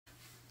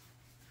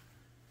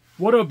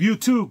What up,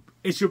 YouTube?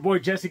 It's your boy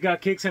Jesse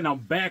Got Kicks, and I'm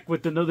back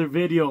with another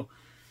video.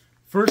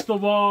 First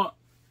of all,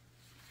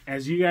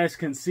 as you guys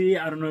can see,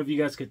 I don't know if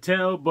you guys could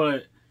tell,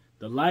 but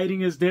the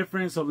lighting is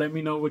different, so let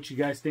me know what you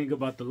guys think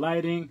about the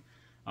lighting.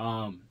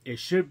 It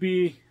should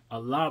be a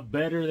lot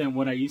better than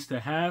what I used to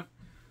have,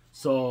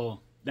 so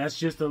that's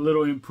just a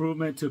little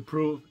improvement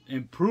to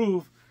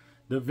improve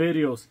the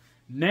videos.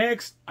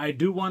 Next, I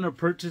do want to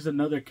purchase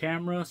another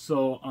camera,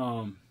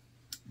 so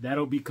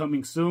that'll be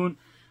coming soon.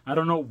 I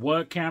don't know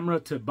what camera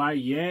to buy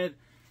yet.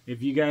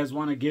 If you guys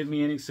want to give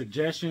me any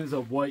suggestions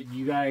of what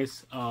you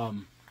guys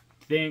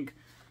think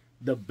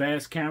the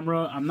best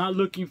camera. I'm not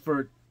looking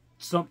for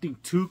something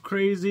too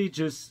crazy,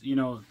 just, you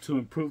know, to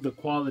improve the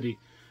quality.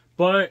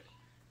 But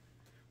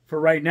for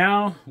right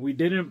now,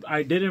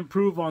 I did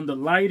improve on the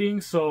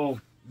lighting,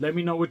 so let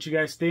me know what you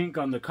guys think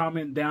on the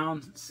comment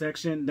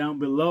section down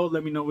below.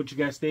 Let me know what you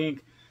guys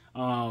think. It's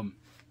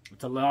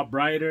a lot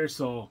brighter,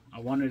 so I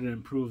wanted to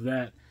improve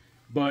that.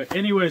 But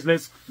anyways,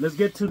 let's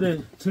get to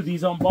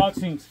these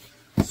unboxings.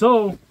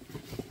 So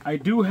I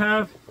do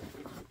have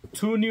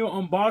two new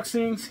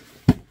unboxings.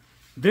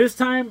 This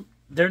time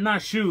they're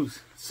not shoes.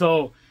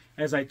 So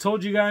as I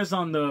told you guys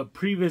on the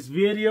previous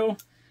video,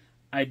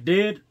 I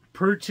did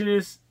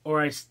purchase,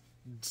 or I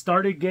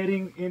started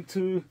getting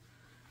into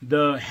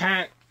the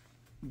hat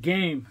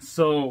game.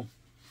 So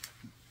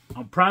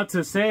I'm proud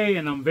to say,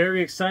 and I'm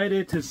very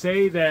excited to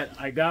say, that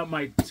I got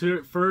my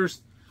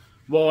first.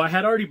 Well, I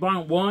had already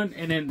bought one,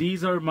 and then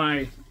these are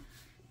my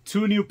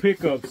two new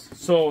pickups.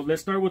 So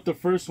let's start with the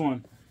first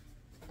one.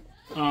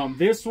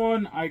 This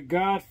one I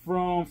got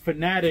from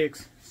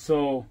Fanatics.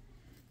 So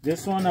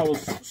this one I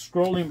was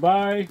scrolling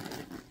by,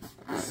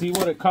 see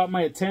what it caught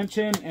my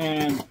attention,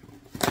 and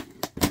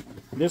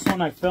this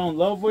one I fell in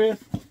love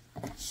with.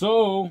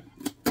 So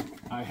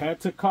I had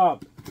to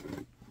cop.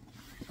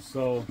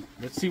 So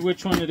let's see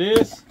which one it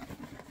is.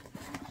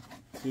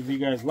 See if you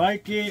guys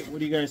like it. What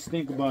do you guys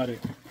think about it?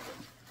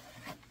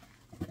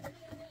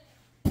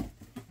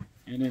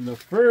 And then the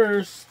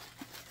first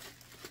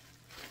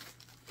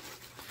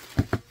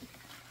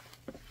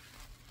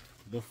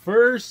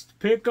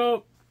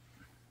pickup,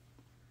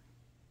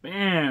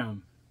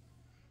 bam.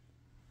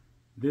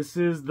 This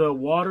is the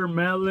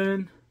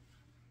watermelon.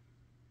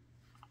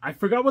 I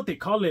forgot what they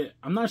call it.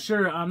 I'm not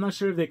sure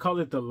if they call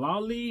it the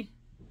lolly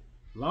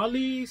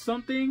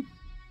something.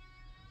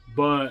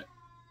 But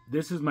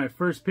this is my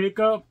first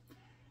pickup.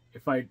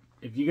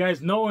 If you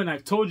guys know, and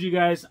I've told you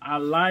guys, I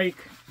like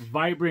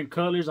vibrant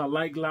colors. I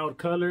like loud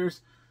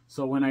colors.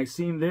 So when I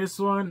seen this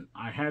one,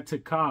 I had to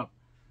cop.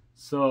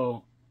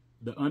 So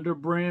the under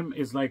brim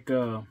is like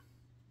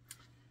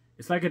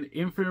it's like an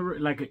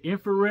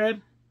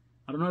infrared.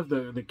 I don't know if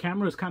the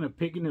camera is kind of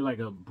picking it like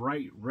a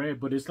bright red,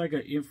 but it's like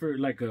a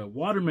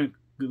watermelon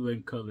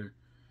color.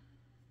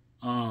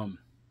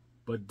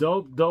 But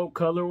dope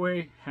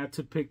colorway. Had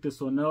to pick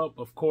this one up.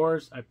 Of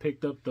course, I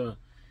picked up the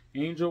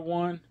angel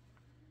one.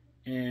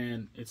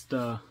 And it's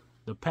the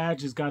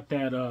patch has got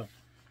that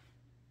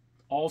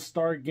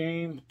All-Star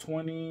Game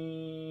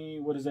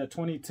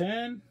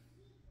 2010? I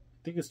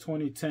think it's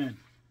 2010.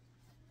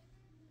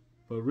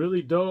 But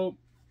really dope.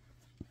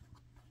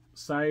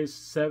 Size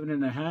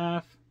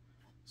 7.5.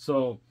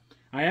 So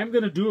I am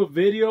gonna do a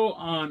video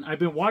on, I've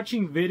been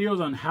watching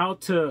videos on how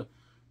to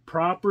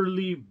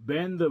properly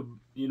bend the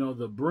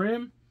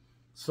brim.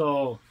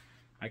 So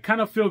I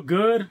kind of feel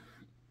good.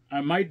 I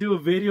might do a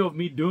video of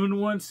me doing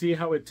one, see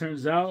how it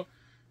turns out.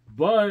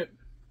 But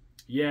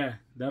yeah,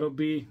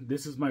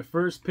 this is my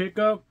first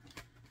pickup.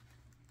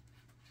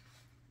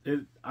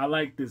 I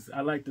like this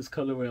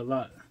colorway a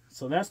lot.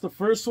 So that's the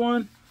first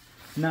one.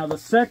 Now the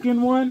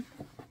second one,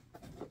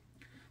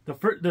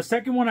 the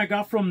second one I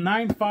got from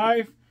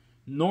 95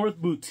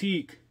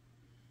 NorthBoutique.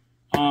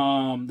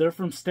 They're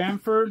from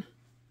Stanford.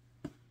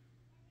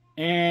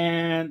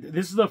 And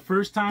this is the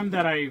first time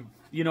that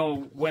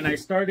when I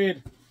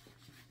started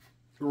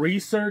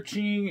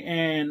researching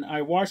and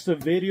I watched a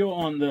video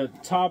on the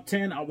top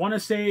 10. I want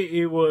to say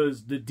it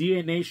was the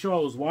DNA show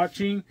I was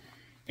watching,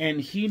 and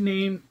he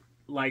named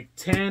like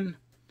 10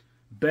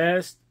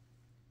 best.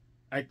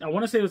 I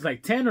want to say it was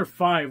like 10 or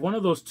 5, one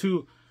of those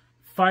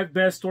 5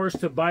 best stores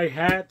to buy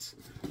hats.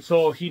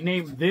 So he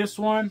named this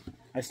one.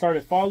 I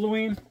started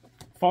following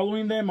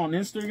them on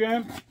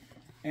Instagram,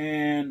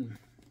 and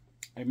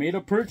I made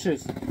a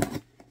purchase.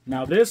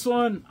 Now this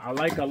one I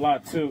like a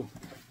lot too.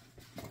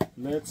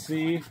 Let's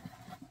see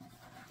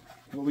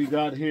what we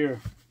got here.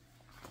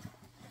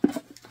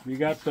 We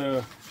got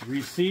the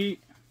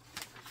receipt.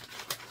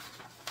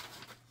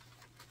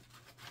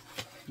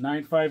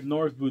 95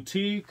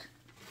 NorthBoutique.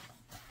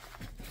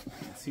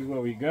 Let's see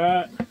what we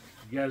got.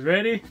 You guys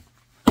ready?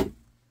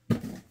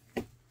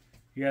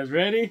 You guys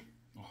ready?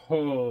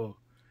 Oh,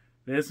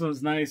 this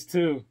one's nice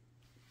too.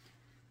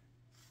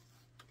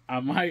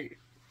 I might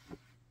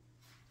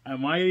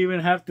even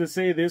have to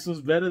say this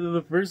was better than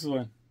the first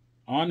one.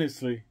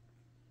 Honestly.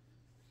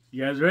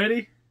 You guys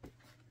ready?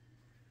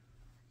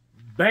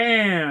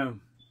 Bam!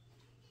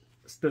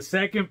 It's the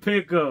second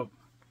pickup.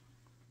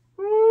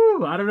 Woo!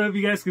 Woo! I don't know if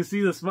you guys can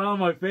see the smile on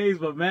my face,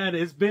 but man,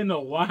 it's been a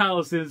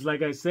while since,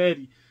 like I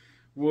said,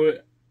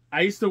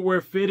 I used to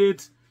wear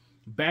fitteds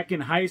back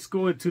in high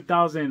school in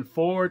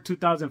 2004,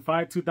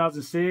 2005,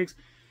 2006.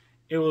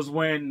 It was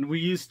when we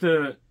used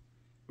to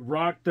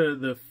rock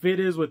the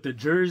fitteds with the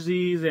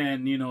jerseys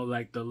and, you know,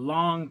 like the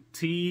long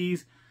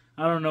tees.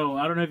 I don't know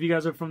if you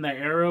guys are from that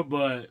era,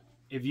 but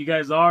if you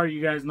guys are,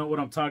 you guys know what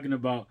I'm talking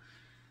about.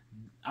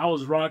 I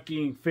was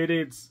rocking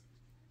fitteds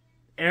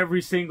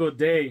every single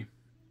day,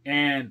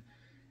 and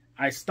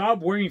I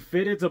stopped wearing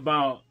fitteds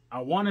about,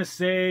 I want to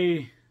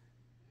say,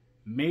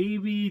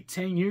 maybe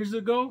 10 years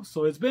ago.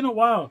 So it's been a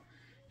while,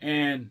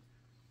 and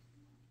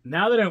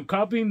now that I'm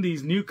copying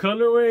these new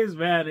colorways,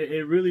 man,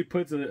 it really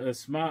puts a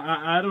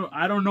smile.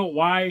 I don't know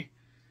why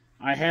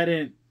I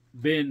hadn't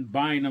been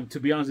buying them, to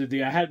be honest with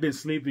you. I had been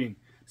sleeping,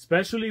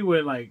 especially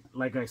with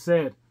like I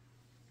said,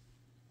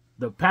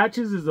 the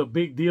patches is a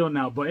big deal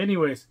now. But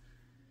anyways,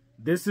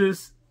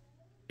 it's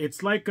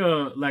like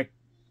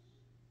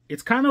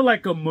it's kind of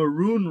like a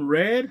maroon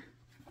red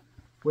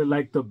with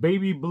like the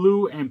baby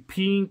blue and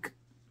pink.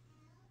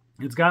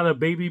 It's got a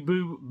baby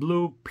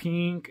blue,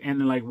 pink, and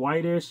then like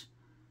whitish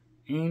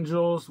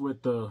angels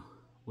with the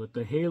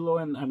halo,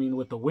 and I mean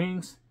with the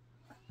wings.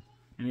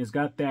 And it's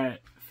got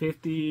that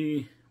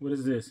 50, what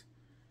is this?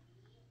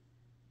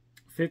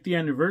 50th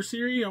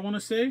anniversary, I want to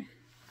say.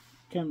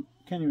 Can't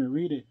even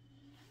read it.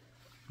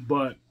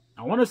 But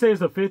I want to say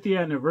it's a 50th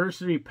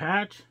anniversary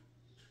patch.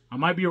 I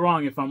might be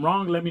wrong. If I'm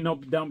wrong, let me know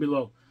down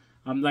below.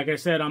 Like I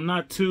said, I'm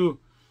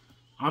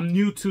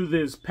new to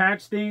this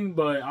patch thing,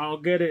 but I'll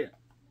get it.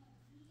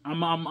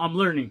 I'm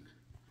learning.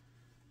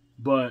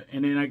 But,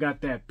 and then I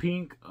got that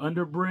pink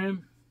under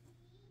brim.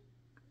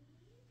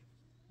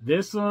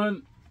 This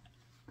one,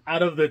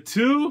 out of the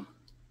two,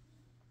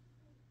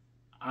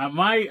 I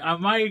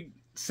might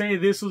say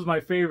this was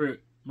my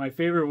favorite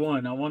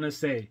one. I want to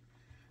say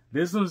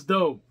this one's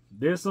dope.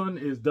 This one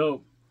is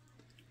dope.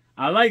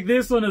 I like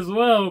this one as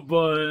well,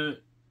 but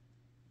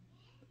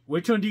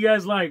which one do you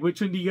guys like?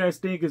 Which one do you guys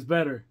think is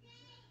better?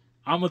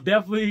 I'm gonna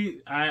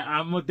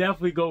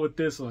definitely go with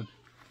this one.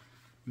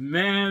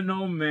 Man,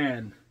 oh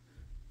man.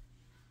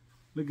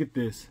 Look at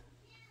this.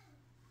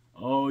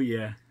 Oh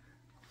yeah.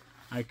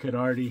 I could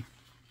already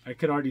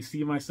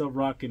see myself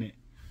rocking it.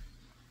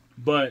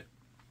 But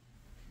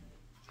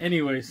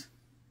anyways,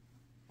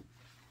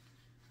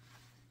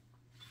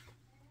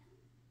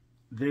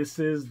 this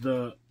is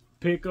the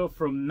pickup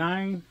from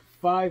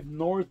 95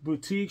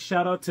 NorthBoutique.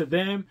 Shout out to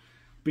them.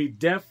 Be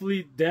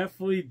definitely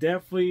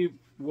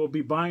will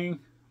be buying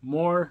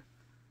more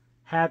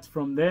hats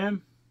from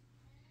them.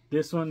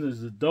 This one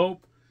is a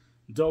dope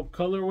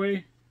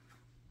colorway.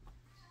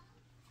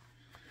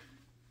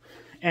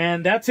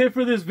 And that's it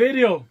for this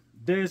video.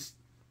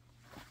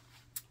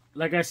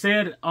 Like I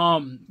said,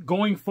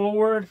 going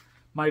forward,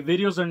 my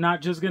videos are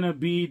not just gonna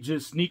be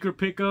just sneaker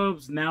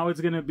pickups. Now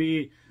it's gonna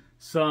be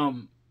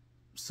some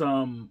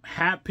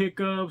hat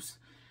pickups.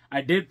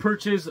 I did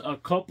purchase a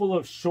couple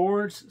of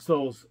shorts,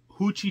 so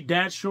hoochie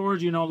dad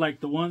shorts, you know,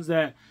 like the ones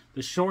that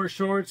the short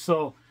shorts.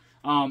 So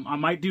I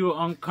might do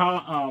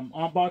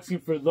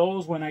unboxing for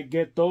those when I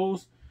get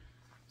those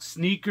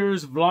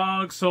sneakers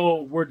vlogs.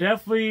 So we're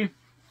definitely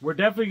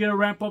gonna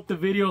ramp up the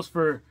videos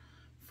for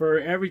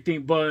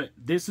everything. But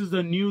this is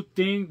the new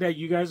thing that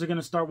you guys are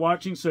gonna start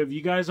watching. So if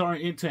you guys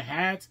aren't into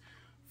hats,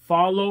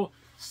 follow,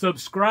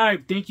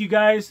 subscribe. Thank you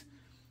guys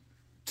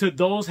to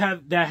those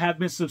that have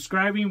been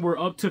subscribing. We're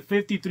up to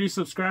 53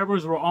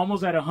 subscribers. We're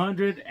almost at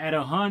 100. At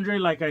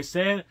 100, like I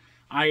said,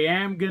 I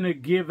am gonna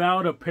give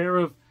out a pair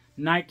of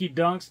Nike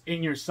Dunks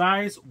in your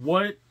size.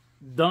 What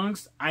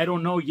Dunks? I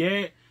don't know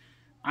yet.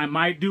 I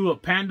might do a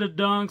Panda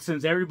Dunk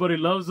since everybody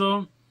loves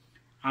them.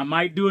 I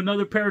might do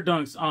another pair of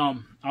Dunks.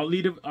 I'll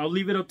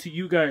leave it up to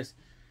you guys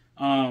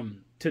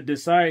to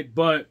decide.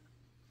 But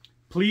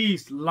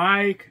please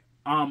like.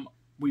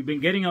 We've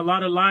been getting a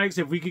lot of likes.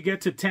 If we could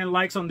get to 10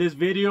 likes on this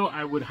video,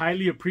 I would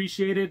highly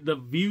appreciate it. The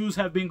views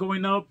have been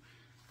going up.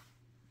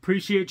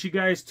 Appreciate you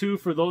guys too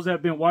for those that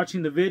have been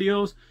watching the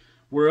videos.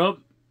 We're up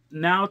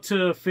now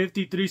to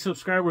 53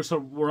 subscribers, so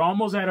we're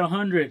almost at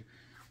 100.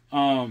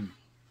 And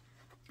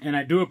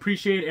I do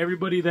appreciate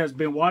everybody that's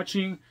been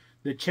watching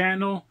the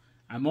channel.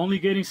 I'm only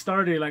getting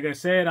started. Like I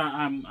said,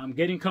 I'm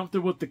getting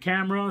comfortable with the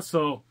camera,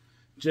 so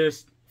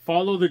just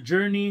follow the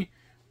journey.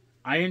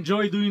 I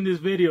enjoy doing these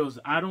videos.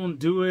 I don't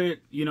do it,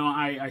 you know,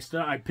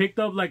 I picked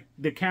up like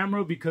the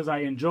camera because I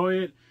enjoy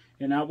it,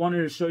 and I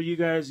wanted to show you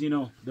guys, you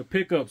know, the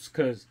pickups,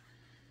 because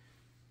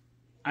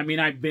I mean,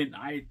 I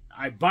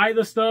buy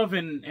the stuff,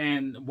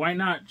 and why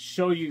not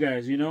show you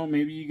guys, you know?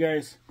 Maybe you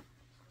guys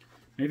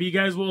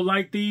will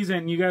like these,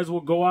 and you guys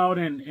will go out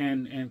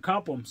and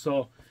cop them.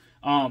 So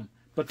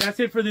but that's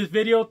it for this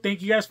video.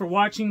 Thank you guys for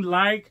watching.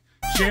 Like,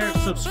 share,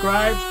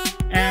 subscribe,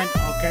 and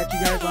I'll catch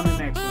you guys on the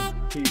next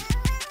one. Peace.